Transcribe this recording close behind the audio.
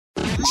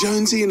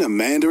Jonesy and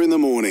Amanda in the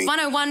morning.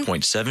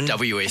 101.7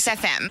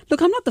 WSFM.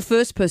 Look, I'm not the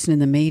first person in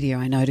the media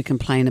I know to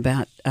complain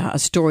about a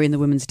story in the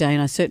Women's Day,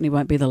 and I certainly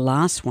won't be the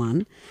last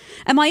one.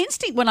 And my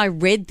instinct when I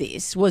read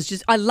this was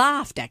just, I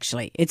laughed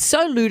actually. It's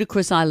so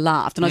ludicrous I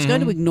laughed, and I was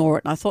going to ignore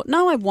it, and I thought,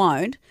 no, I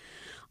won't.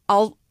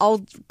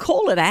 I'll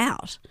call it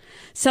out.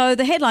 So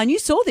the headline, you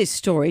saw this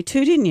story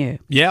too, didn't you?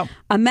 Yeah.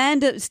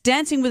 Amanda's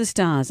Dancing with the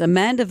Stars,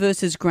 Amanda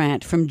versus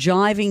Grant, from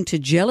jiving to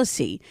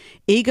jealousy.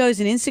 Egos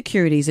and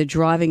insecurities are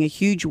driving a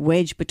huge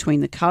wedge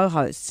between the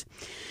co-hosts.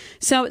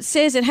 So it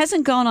says it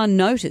hasn't gone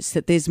unnoticed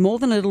that there's more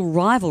than a little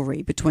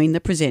rivalry between the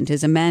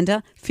presenters,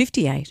 Amanda,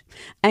 58,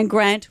 and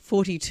Grant,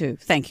 42.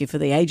 Thank you for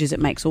the ages.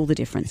 It makes all the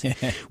difference.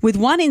 With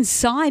one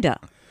insider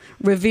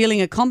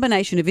revealing a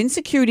combination of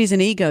insecurities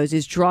and egos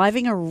is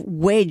driving a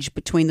wedge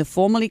between the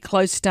formerly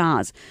close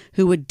stars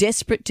who were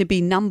desperate to be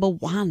number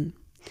one.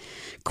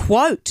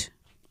 Quote,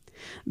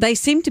 they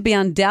seem to be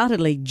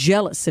undoubtedly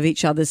jealous of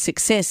each other's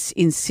success,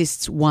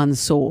 insists one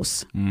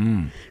source.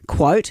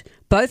 Quote,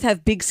 both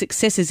have big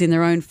successes in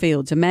their own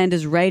fields.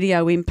 Amanda's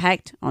radio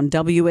impact on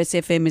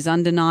WSFM is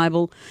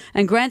undeniable,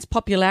 and Grant's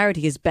popularity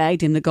has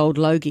bagged him the gold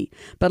Logie.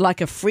 But like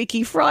a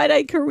Freaky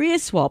Friday career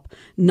swap,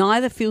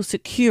 neither feel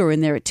secure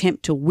in their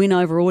attempt to win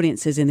over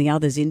audiences in the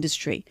other's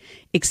industry,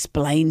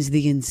 explains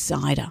the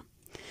insider.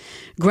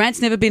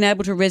 Grant's never been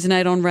able to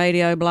resonate on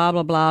radio, blah,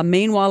 blah, blah.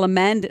 Meanwhile,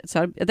 Amanda...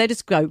 So they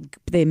just go,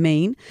 they're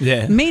mean.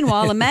 Yeah.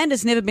 Meanwhile,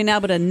 Amanda's never been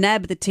able to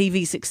nab the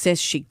TV success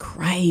she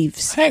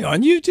craves. Hang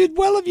on, you've done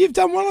well on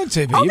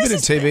TV. You've been in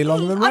TV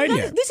longer than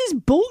radio. This is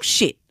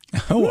bullshit.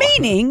 Oh,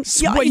 Meaning...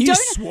 you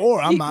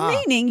swore,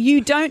 Meaning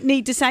you don't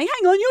need to say,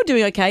 hang on, you're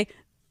doing okay.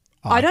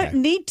 I don't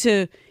need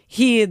to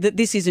hear that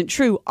this isn't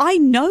true. I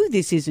know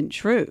this isn't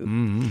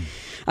true.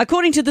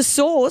 According to the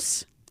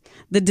source...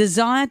 the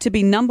desire to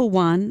be number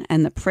one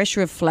and the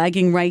pressure of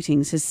flagging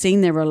ratings has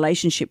seen their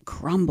relationship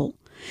crumble.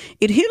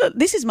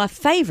 This is my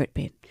favourite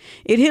bit.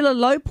 It hit a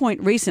low point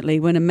recently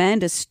when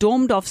Amanda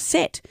stormed off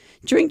set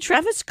during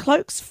Travis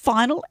Cloak's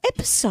final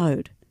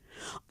episode.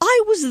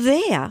 I was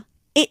there.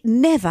 It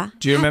never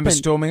Do you remember happened.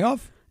 storming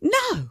off?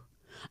 No.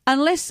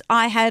 Unless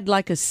I had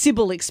like a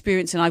Sybil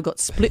experience and I've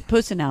got split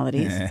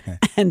personalities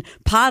and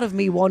part of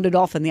me wandered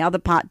off and the other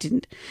part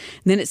didn't.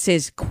 And then it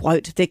says,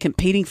 quote, they're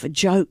competing for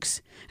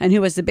jokes and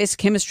who has the best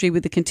chemistry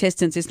with the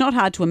contestants. It's not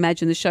hard to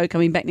imagine the show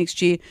coming back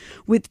next year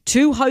with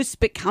two hosts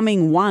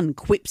becoming one,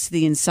 quips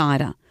the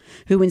insider,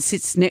 who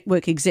insists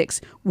network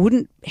execs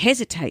wouldn't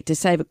hesitate to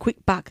save a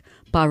quick buck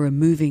by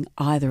removing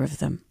either of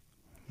them.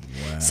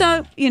 Wow.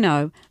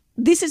 So,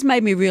 this has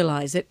made me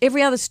realise that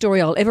every other story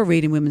I'll ever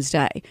read in Women's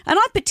Day, and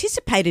I've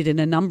participated in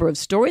a number of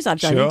stories, I've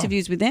done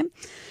interviews with them,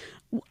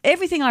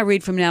 everything I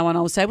read from now on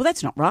I'll say, well,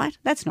 that's not right.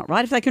 That's not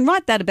right. If they can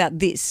write that about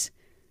this,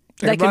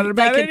 they can write it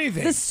about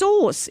anything. The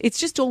source, it's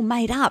just all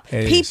made up.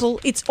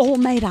 It's all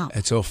made up.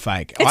 It's all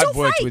fake. I've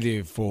worked with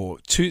you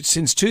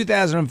since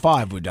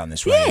 2005 we've done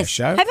this radio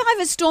show. Have I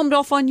ever stormed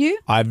off on you?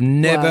 I've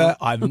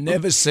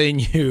never seen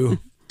you...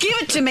 Give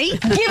it to me.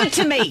 Give it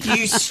to me,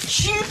 you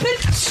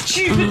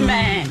stupid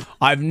man.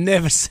 I've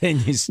never seen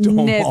you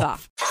storm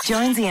off.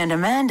 Jonesy and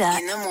Amanda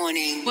in the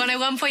morning.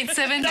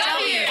 101.7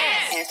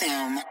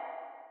 WSFM.